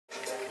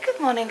Good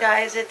morning,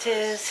 guys. It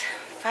is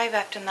 5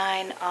 after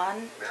 9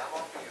 on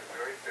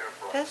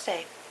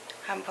Thursday.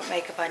 Haven't put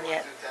makeup on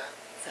yet,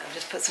 so I've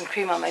just put some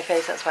cream on my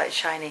face, that's why it's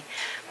shiny.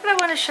 But I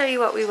want to show you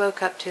what we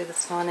woke up to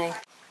this morning.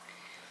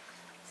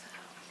 So,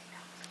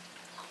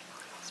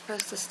 it's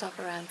supposed to stop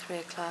around 3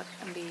 o'clock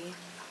and be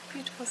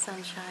beautiful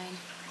sunshine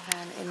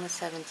and in the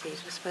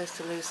 70s. We're supposed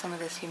to lose some of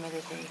this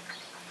humidity.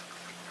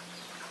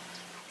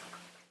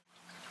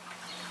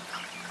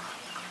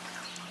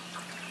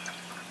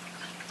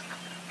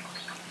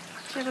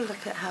 Do you ever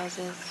look at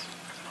houses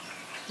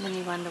and then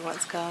you wonder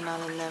what's going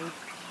on in them?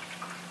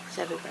 Is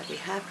everybody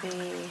happy?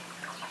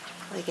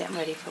 Are they getting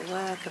ready for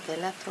work? Have they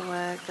left for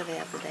work? Do they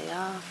have the day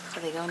off? Are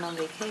they going on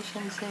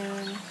vacation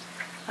soon?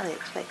 Are they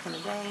expecting a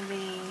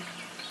baby?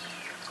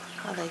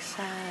 Are they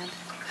sad?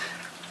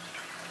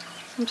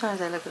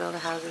 Sometimes I look at all the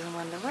houses and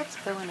wonder what's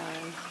going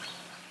on.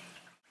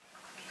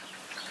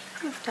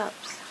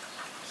 Rooftops.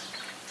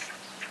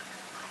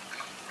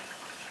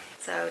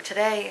 So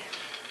today,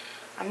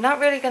 I'm not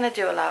really going to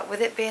do a lot. With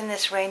it being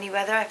this rainy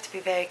weather, I have to be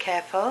very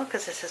careful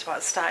because this is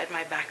what started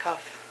my back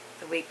off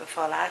the week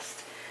before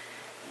last.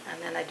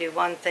 And then I do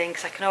one thing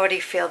because I can already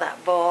feel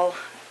that ball,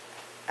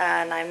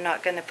 and I'm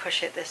not going to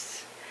push it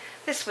this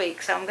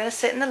week. So I'm going to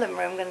sit in the living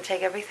room, I'm going to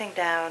take everything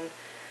down.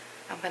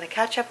 I'm going to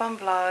catch up on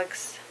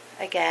vlogs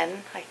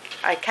again.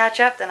 I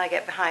catch up, then I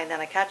get behind, then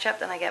I catch up,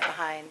 then I get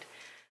behind.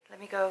 Let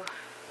me go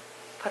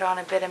put on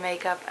a bit of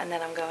makeup and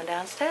then I'm going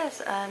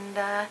downstairs, and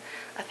I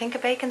think a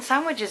bacon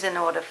sandwich is in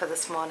order for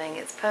this morning.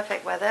 It's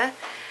perfect weather.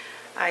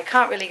 I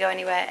can't really go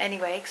anywhere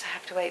anyway because I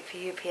have to wait for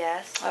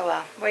UPS. Oh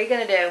well, what are you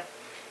going to do?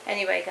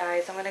 Anyway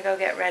guys, I'm going to go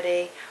get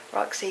ready.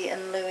 Roxy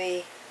and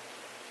Louie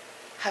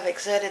have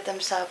exerted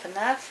themselves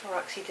enough.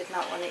 Roxy did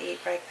not want to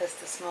eat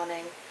breakfast this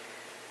morning,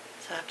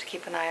 so I have to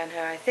keep an eye on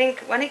her. I think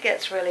when it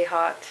gets really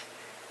hot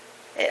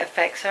it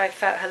affects her. I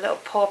felt her little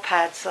paw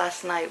pads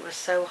last night was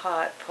so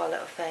hot, poor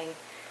little thing.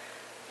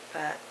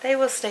 But they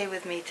will stay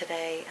with me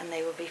today and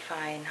they will be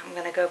fine. I'm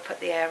going to go put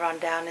the air on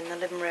down in the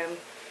living room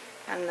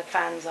and the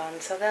fans on,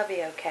 so they'll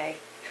be okay.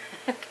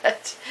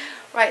 But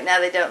right now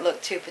they don't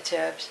look too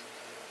perturbed.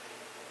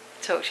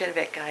 Talk to you in a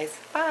bit, guys.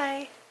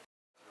 Bye.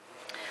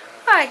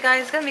 Alright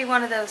guys, it's going to be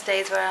one of those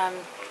days where I'm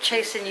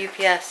chasing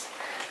UPS.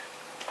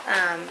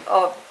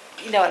 Or,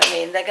 you know what I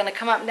mean. They're going to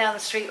come up and down the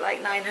street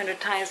like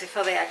 900 times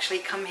before they actually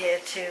come here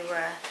to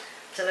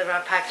deliver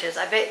our packages.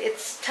 I bet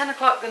it's 10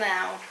 o'clock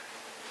now.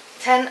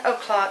 10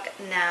 o'clock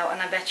now,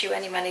 and I bet you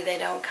any money they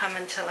don't come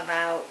until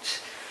about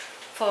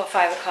 4 or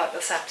 5 o'clock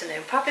this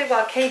afternoon. Probably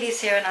while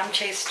Katie's here and I'm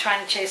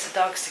trying to chase the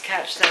dogs to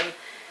catch them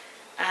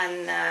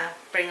and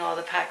bring all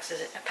the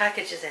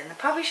packages in. There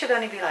probably should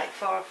only be like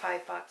 4 or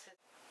 5 boxes,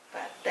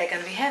 but they're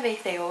going to be heavy.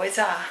 They always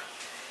are.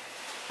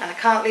 And I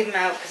can't leave them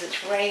out because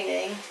it's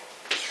raining.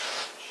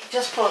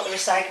 Just brought the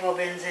recyclable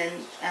bins in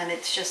and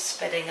it's just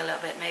spitting a little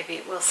bit. Maybe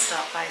it will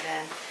stop by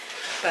then.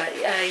 But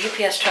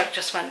UPS truck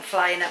just went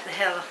flying up the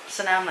hill.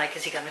 So now I'm like,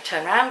 is he going to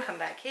turn around, come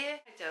back here?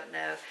 I don't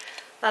know.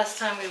 Last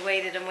time we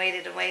waited and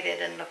waited and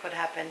waited, and look what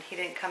happened. He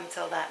didn't come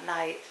till that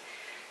night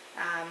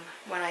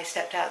when I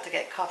stepped out to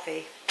get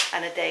coffee,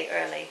 and a day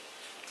early.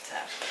 So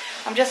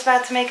I'm just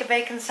about to make a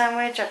bacon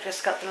sandwich. I've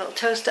just got the little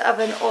toaster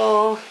oven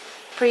all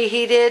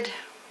preheated.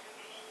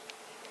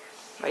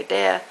 Right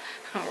there.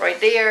 Right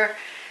there.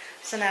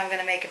 So now I'm going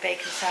to make a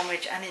bacon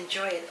sandwich and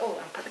enjoy it. Oh,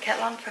 and put the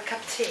kettle on for a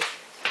cup of tea.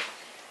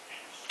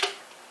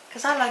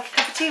 Because I like a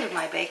cup of tea with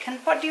my bacon.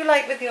 What do you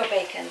like with your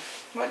bacon?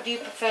 What do you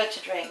prefer to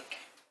drink?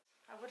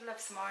 I would love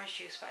some orange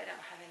juice, but I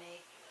don't have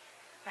any.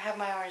 I have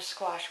my orange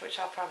squash, which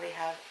I'll probably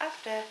have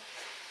after.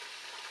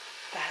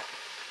 But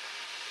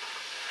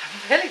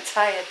I'm really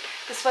tired.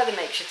 This weather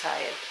makes you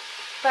tired.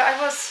 But I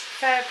was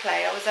fair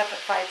play. I was up at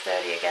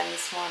 5:30 again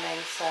this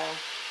morning, so.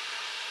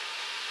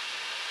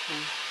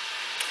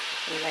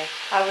 Anyway,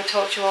 I will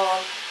talk to you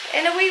all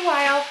in a wee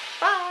while.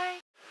 Bye.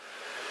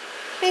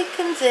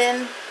 Bacon's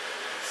in.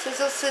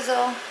 Sizzle,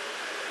 sizzle.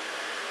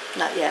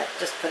 Not yet,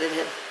 just put it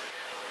in.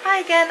 Hi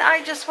again,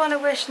 I just want to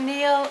wish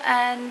Neil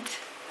and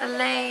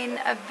Elaine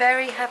a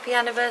very happy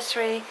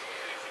anniversary.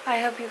 I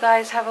hope you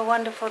guys have a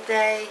wonderful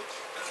day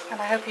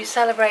and I hope you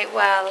celebrate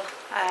well.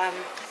 I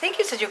think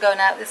you said you're going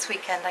out this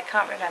weekend, I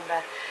can't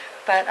remember.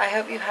 But I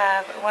hope you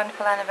have a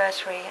wonderful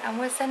anniversary and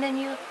we're sending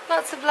you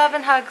lots of love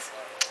and hugs.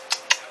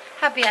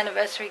 Happy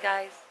anniversary,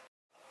 guys.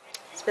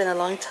 It's been a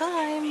long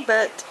time,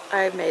 but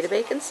I've made a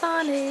bacon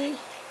sarnie.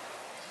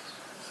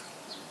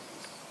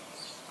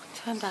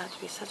 Turned out to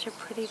be such a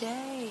pretty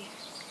day.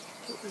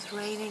 It was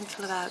raining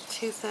till about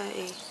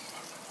 2:30.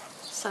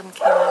 Sun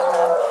came out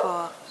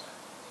around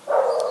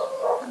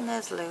 4. And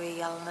there's Louie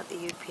yelling at the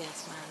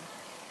UPS man.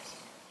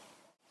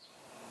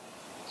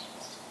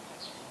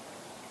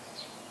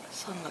 The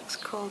sun looks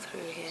cool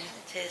through here.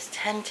 It is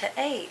 10 to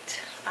 8.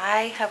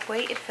 I have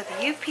waited for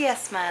the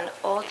UPS man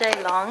all day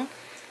long.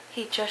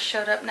 He just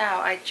showed up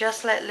now. I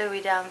just let Louie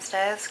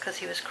downstairs because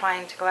he was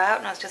crying to go out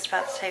and I was just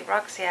about to take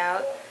Roxy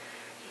out.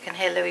 You can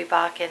hear Louie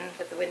barking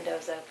with the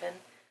windows open.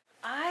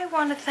 I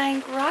want to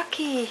thank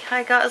Rocky.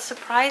 I got a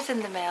surprise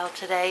in the mail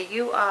today.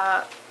 You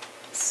are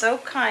so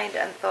kind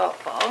and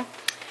thoughtful.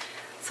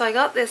 So I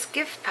got this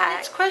gift pack.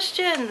 It's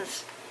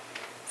questions.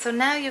 So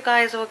now you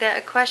guys will get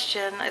a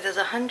question. There's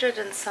 100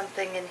 and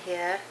something in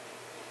here.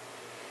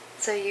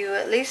 So you,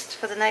 at least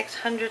for the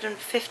next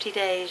 150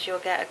 days, you'll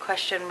get a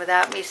question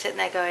without me sitting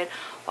there going,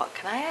 what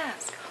can I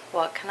ask?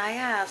 What can I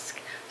ask?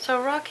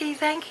 So Rocky,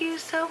 thank you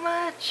so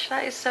much.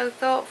 That is so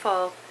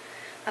thoughtful.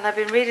 And I've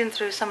been reading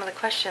through some of the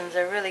questions.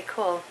 They're really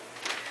cool.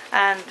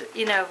 And,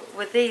 you know,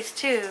 with these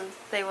too,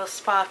 they will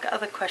spark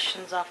other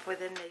questions off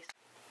within these.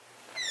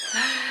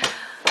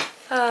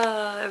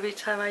 Oh, every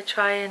time I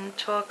try and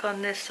talk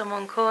on this,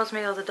 someone calls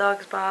me or the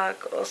dogs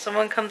bark or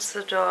someone comes to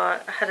the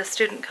door. I had a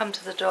student come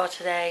to the door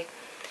today.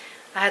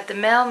 I had the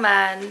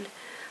mailman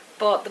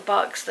bought the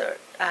box that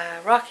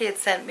Rocky had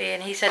sent me,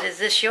 and he said, is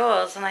this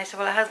yours? And I said,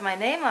 well, it has my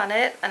name on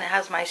it and it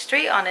has my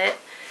street on it.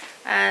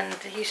 And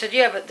he said,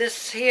 yeah, but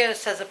this here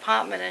says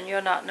apartment and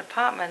you're not an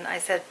apartment. I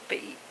said, but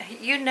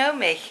you know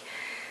me.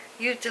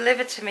 You've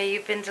delivered to me.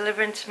 You've been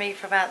delivering to me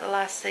for about the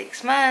last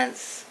 6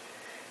 months.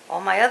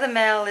 All my other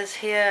mail is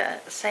here,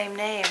 the same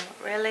name.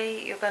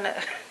 Really? You're going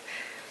to...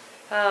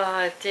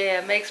 Oh dear,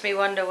 it makes me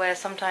wonder where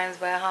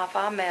half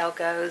our mail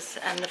goes.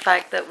 And the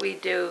fact that we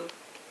do,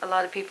 a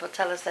lot of people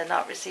tell us they're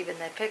not receiving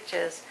their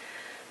pictures.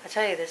 I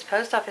tell you, this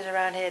post office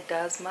around here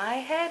does my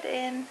head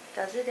in.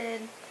 Does it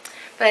in.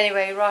 But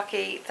anyway,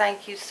 Rocky,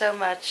 thank you so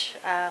much.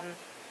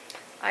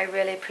 I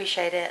really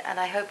appreciate it, and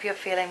I hope you're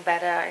feeling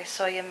better. I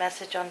saw your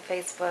message on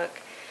Facebook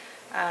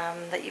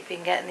that you've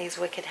been getting these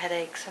wicked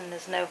headaches and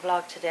there's no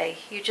vlog today.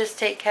 You just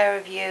take care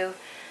of you.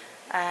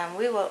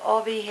 We will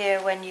all be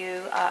here when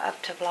you are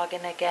up to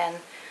vlogging again.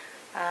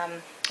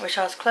 Wish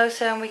I was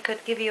closer and we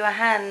could give you a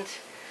hand.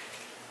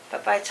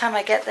 But by the time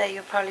I get there,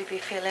 you'll probably be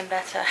feeling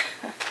better.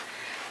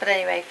 But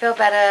anyway, feel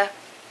better.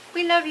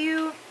 We love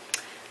you.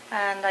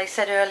 And I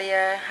said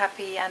earlier,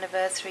 happy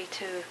anniversary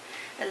to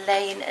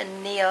Elaine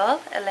and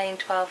Neil, Elaine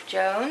 12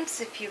 Jones.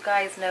 If you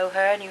guys know her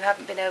and you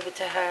haven't been over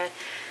to her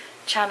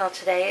channel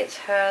today, it's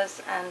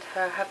hers and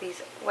her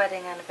hubby's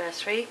wedding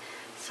anniversary.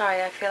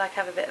 Sorry, I feel like I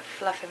have a bit of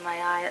fluff in my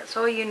eye. That's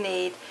all you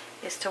need,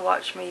 is to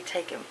watch me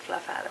taking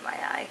fluff out of my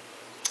eye.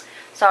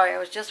 Sorry, I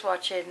was just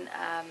watching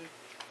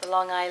the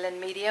Long Island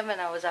Medium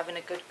and I was having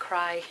a good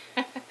cry.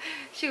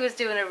 She was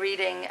doing a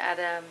reading at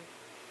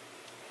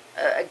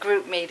a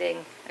group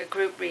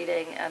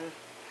reading, and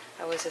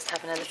I was just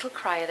having a little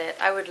cry at it.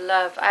 I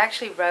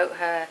actually wrote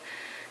her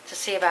to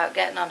see about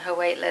getting on her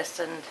wait list,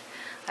 and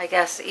I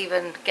guess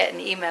even getting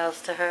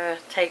emails to her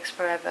takes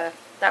forever.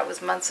 That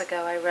was months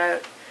ago I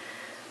wrote.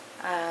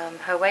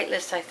 Her wait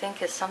list, I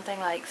think, is something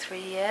like 3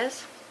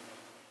 years.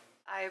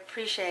 I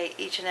appreciate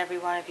each and every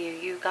one of you.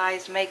 You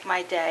guys make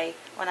my day.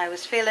 When I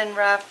was feeling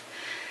rough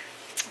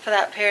for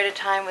that period of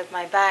time with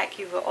my back,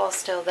 you were all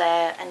still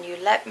there, and you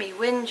let me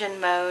whinge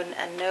and moan,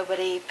 and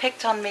nobody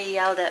picked on me,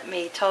 yelled at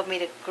me, told me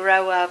to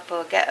grow up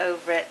or get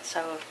over it.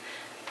 So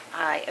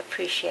I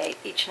appreciate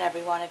each and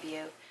every one of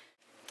you.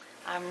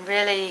 I'm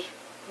really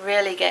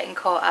getting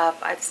caught up.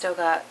 I've still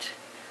got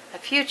a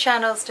few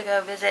channels to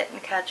go visit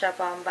and catch up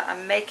on, but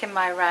I'm making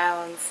my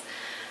rounds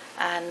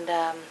and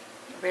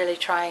really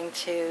trying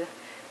to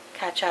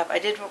catch up. I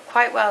did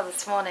quite well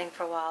this morning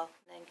for a while.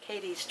 Then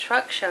Katie's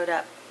truck showed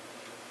up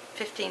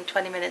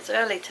 15-20 minutes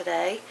early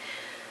today,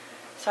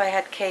 so I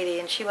had Katie,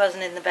 and she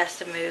wasn't in the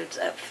best of moods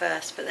at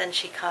first, but then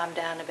she calmed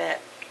down a bit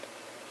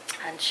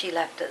and she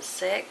left at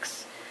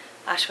 6.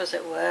 Ash was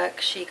at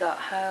work. She got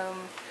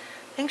home,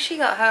 I think she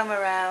got home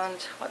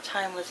around, what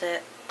time was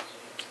it,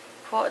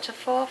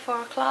 3:45,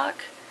 4 o'clock.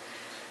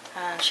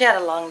 She had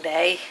a long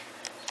day,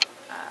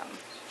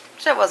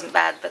 so it wasn't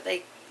bad, but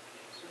they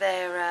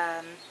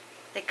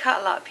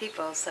cut a lot of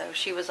people, so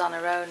she was on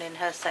her own in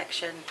her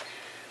section,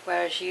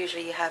 whereas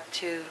usually you have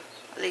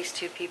at least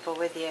two people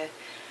with you.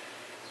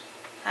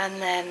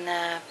 And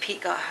then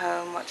Pete got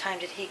home. What time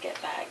did he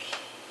get back?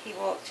 He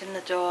walked in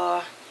the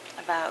door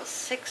about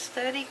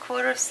 6:30,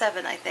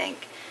 6:45, I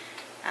think,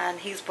 and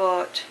he's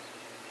brought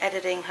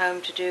editing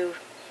home to do,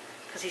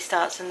 because he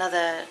starts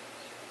another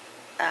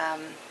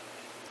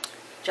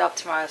job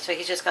tomorrow, so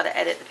he's just got to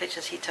edit the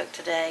pictures he took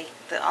today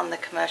on the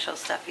commercial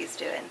stuff he's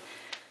doing.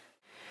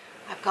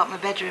 I've got my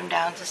bedroom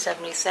down to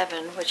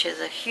 77, which is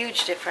a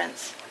huge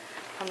difference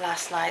from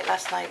last night.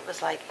 Last night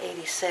was like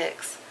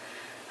 86,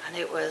 and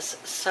it was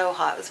so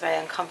hot. It was very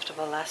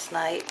uncomfortable last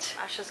night.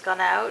 Ash has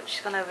gone out.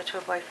 She's gone over to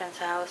her boyfriend's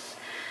house,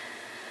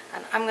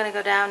 and I'm going to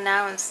go down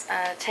now and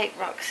take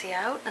Roxy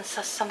out and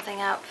suss something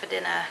out for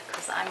dinner,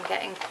 because I'm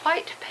getting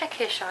quite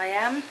peckish, I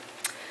am.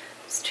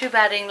 It's too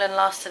bad England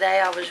lost today.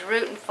 I was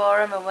rooting for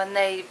them, and when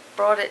they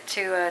brought it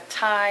to a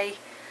tie,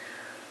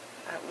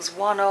 it was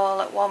 1-1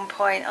 at one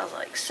point. I was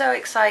like so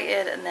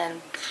excited, and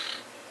then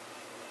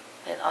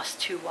they lost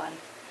 2-1.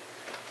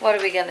 What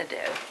are we going to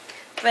do?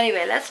 But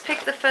anyway, let's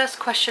pick the first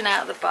question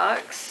out of the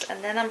box,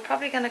 and then I'm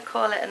probably going to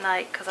call it a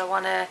night, because I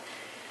want to...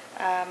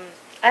 I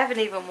haven't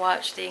even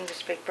watched the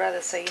English Big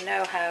Brother, so you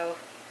know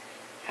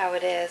how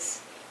it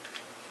is.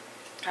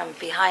 I'm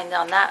behind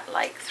on that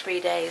like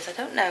 3 days. I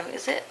don't know.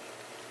 Is it?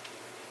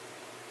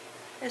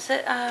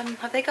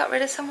 Have they got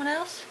rid of someone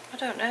else? I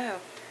don't know.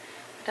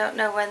 I don't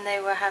know when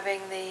they were having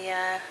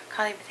the,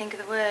 can't even think of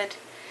the word,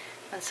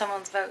 when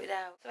someone's voted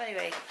out. So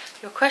anyway,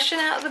 your question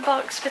out of the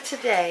box for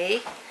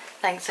today,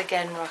 thanks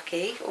again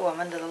Rocky. Oh, I'm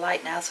under the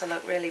light now so I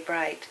look really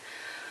bright.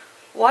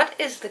 What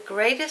is the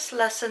greatest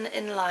lesson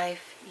in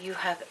life you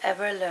have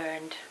ever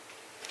learned?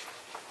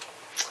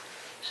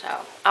 So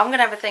I'm going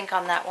to have a think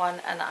on that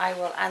one and I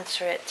will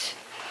answer it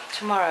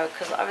tomorrow,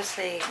 because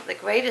obviously the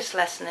greatest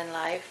lesson in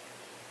life,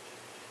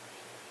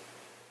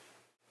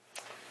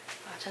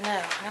 I don't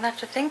know, I'm going to have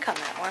to think on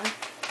that one.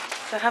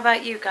 So how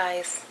about you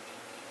guys?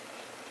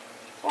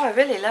 Oh, I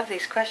really love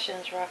these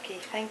questions, Rocky.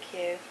 Thank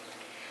you.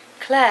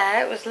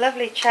 Claire, it was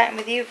lovely chatting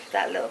with you for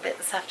that little bit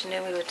this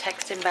afternoon. We were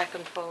texting back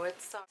and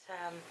forwards. So,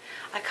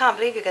 I can't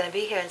believe you're going to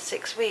be here in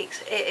 6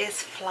 weeks. It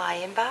is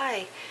flying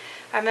by.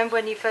 I remember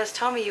when you first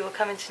told me you were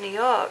coming to New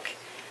York.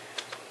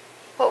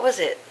 What was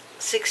it?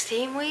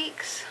 16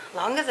 weeks?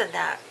 Longer than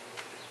that.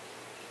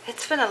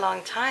 It's been a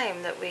long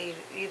time that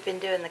you've been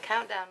doing the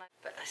countdown.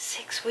 But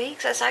 6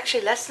 weeks? That's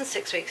actually less than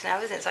 6 weeks now,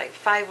 isn't it? It's like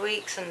 5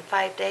 weeks and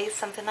 5 days,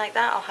 something like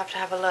that. I'll have to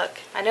have a look.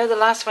 I know the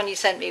last one you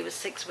sent me was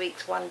 6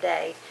 weeks, 1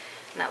 day.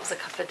 And that was a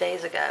couple of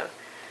days ago.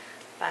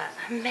 But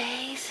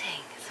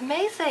amazing. It's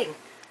amazing.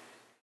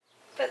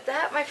 But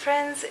that, my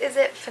friends, is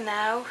it for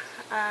now.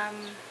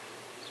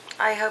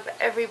 I hope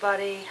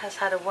everybody has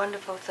had a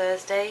wonderful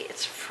Thursday.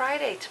 It's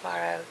Friday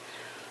tomorrow.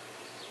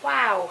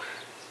 Wow.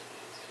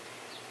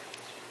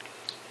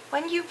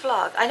 When you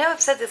vlog, I know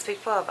I've said this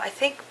before, but I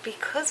think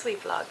because we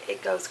vlog,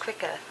 it goes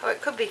quicker. Or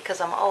it could be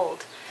because I'm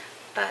old.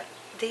 But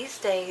these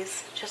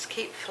days just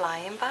keep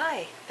flying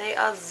by. They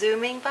are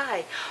zooming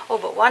by. Oh,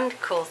 but one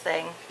cool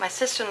thing. My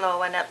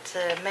sister-in-law went up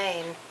to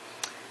Maine.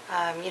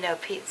 You know,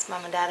 Pete's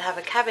mum and dad have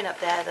a cabin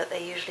up there that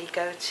they usually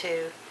go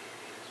to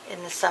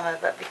in the summer,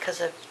 but because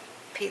of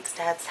Pete's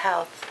dad's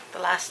health, the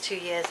last 2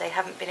 years they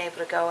haven't been able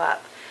to go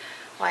up.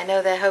 Well, I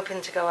know they're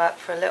hoping to go up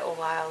for a little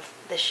while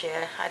this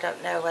year. I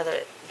don't know whether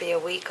it be a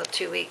week or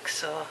 2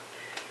 weeks or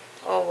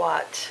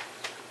what.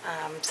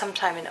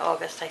 Sometime in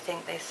August, I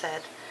think they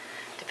said.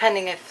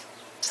 Depending if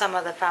some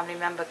other family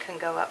member can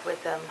go up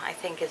with them, I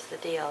think is the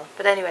deal.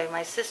 But anyway,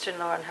 my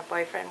sister-in-law and her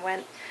boyfriend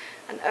went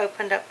and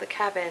opened up the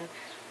cabin,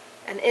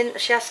 and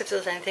she asked if there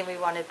was anything we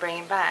wanted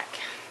bringing back.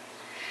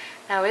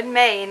 Now in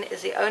Maine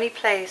is the only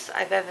place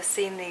I've ever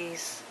seen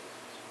these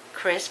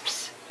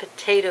crisps,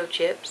 potato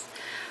chips,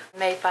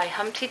 made by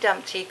Humpty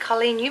Dumpty.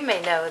 Colleen, you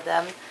may know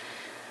them,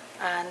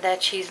 and they're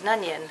cheese and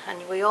onion.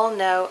 And we all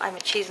know I'm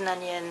a cheese and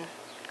onion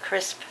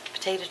crisp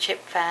potato chip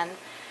fan,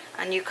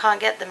 and you can't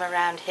get them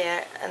around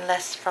here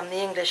unless from the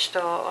English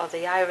store or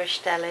the Irish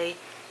deli.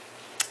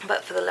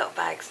 But for the little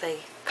bags they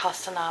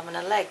cost an arm and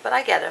a leg, but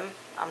I get them,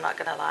 I'm not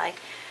gonna lie.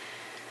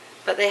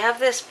 But they have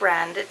this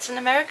brand. It's an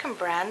American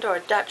brand or a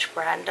Dutch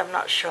brand, I'm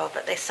not sure,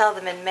 but they sell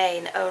them in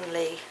Maine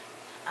only.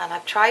 And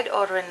I've tried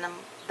ordering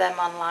them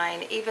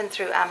online, even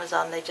through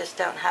Amazon, they just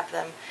don't have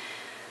them.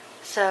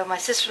 So my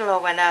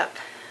sister-in-law went up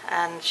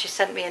and she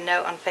sent me a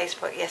note on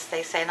Facebook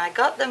yesterday saying, I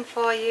got them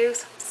for you.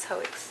 So I'm so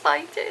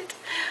excited.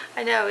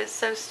 I know, it's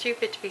so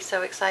stupid to be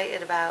so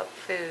excited about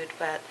food,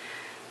 but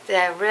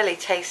they're really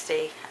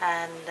tasty.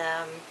 And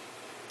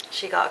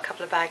she got a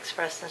couple of bags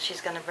for us and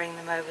she's going to bring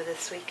them over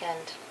this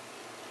weekend.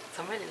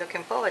 So I'm really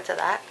looking forward to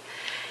that.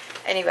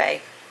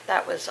 Anyway,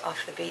 that was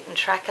off the beaten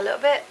track a little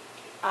bit.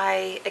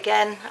 I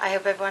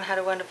hope everyone had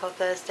a wonderful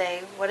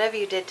Thursday. Whatever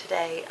you did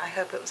today, I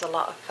hope it was a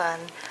lot of fun.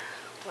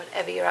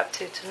 Whatever you're up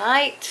to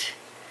tonight,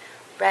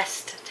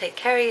 rest, take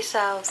care of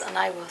yourselves, and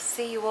I will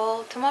see you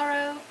all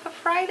tomorrow for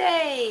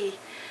Friday.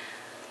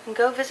 And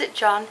go visit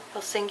John,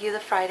 he'll sing you the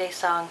Friday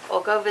song.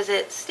 Or go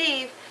visit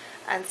Steve,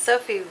 and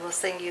Sophie will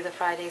sing you the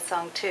Friday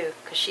song too,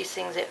 because she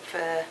sings it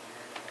for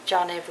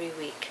John every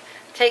week.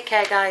 Take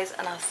care, guys,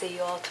 and I'll see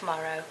you all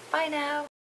tomorrow. Bye now.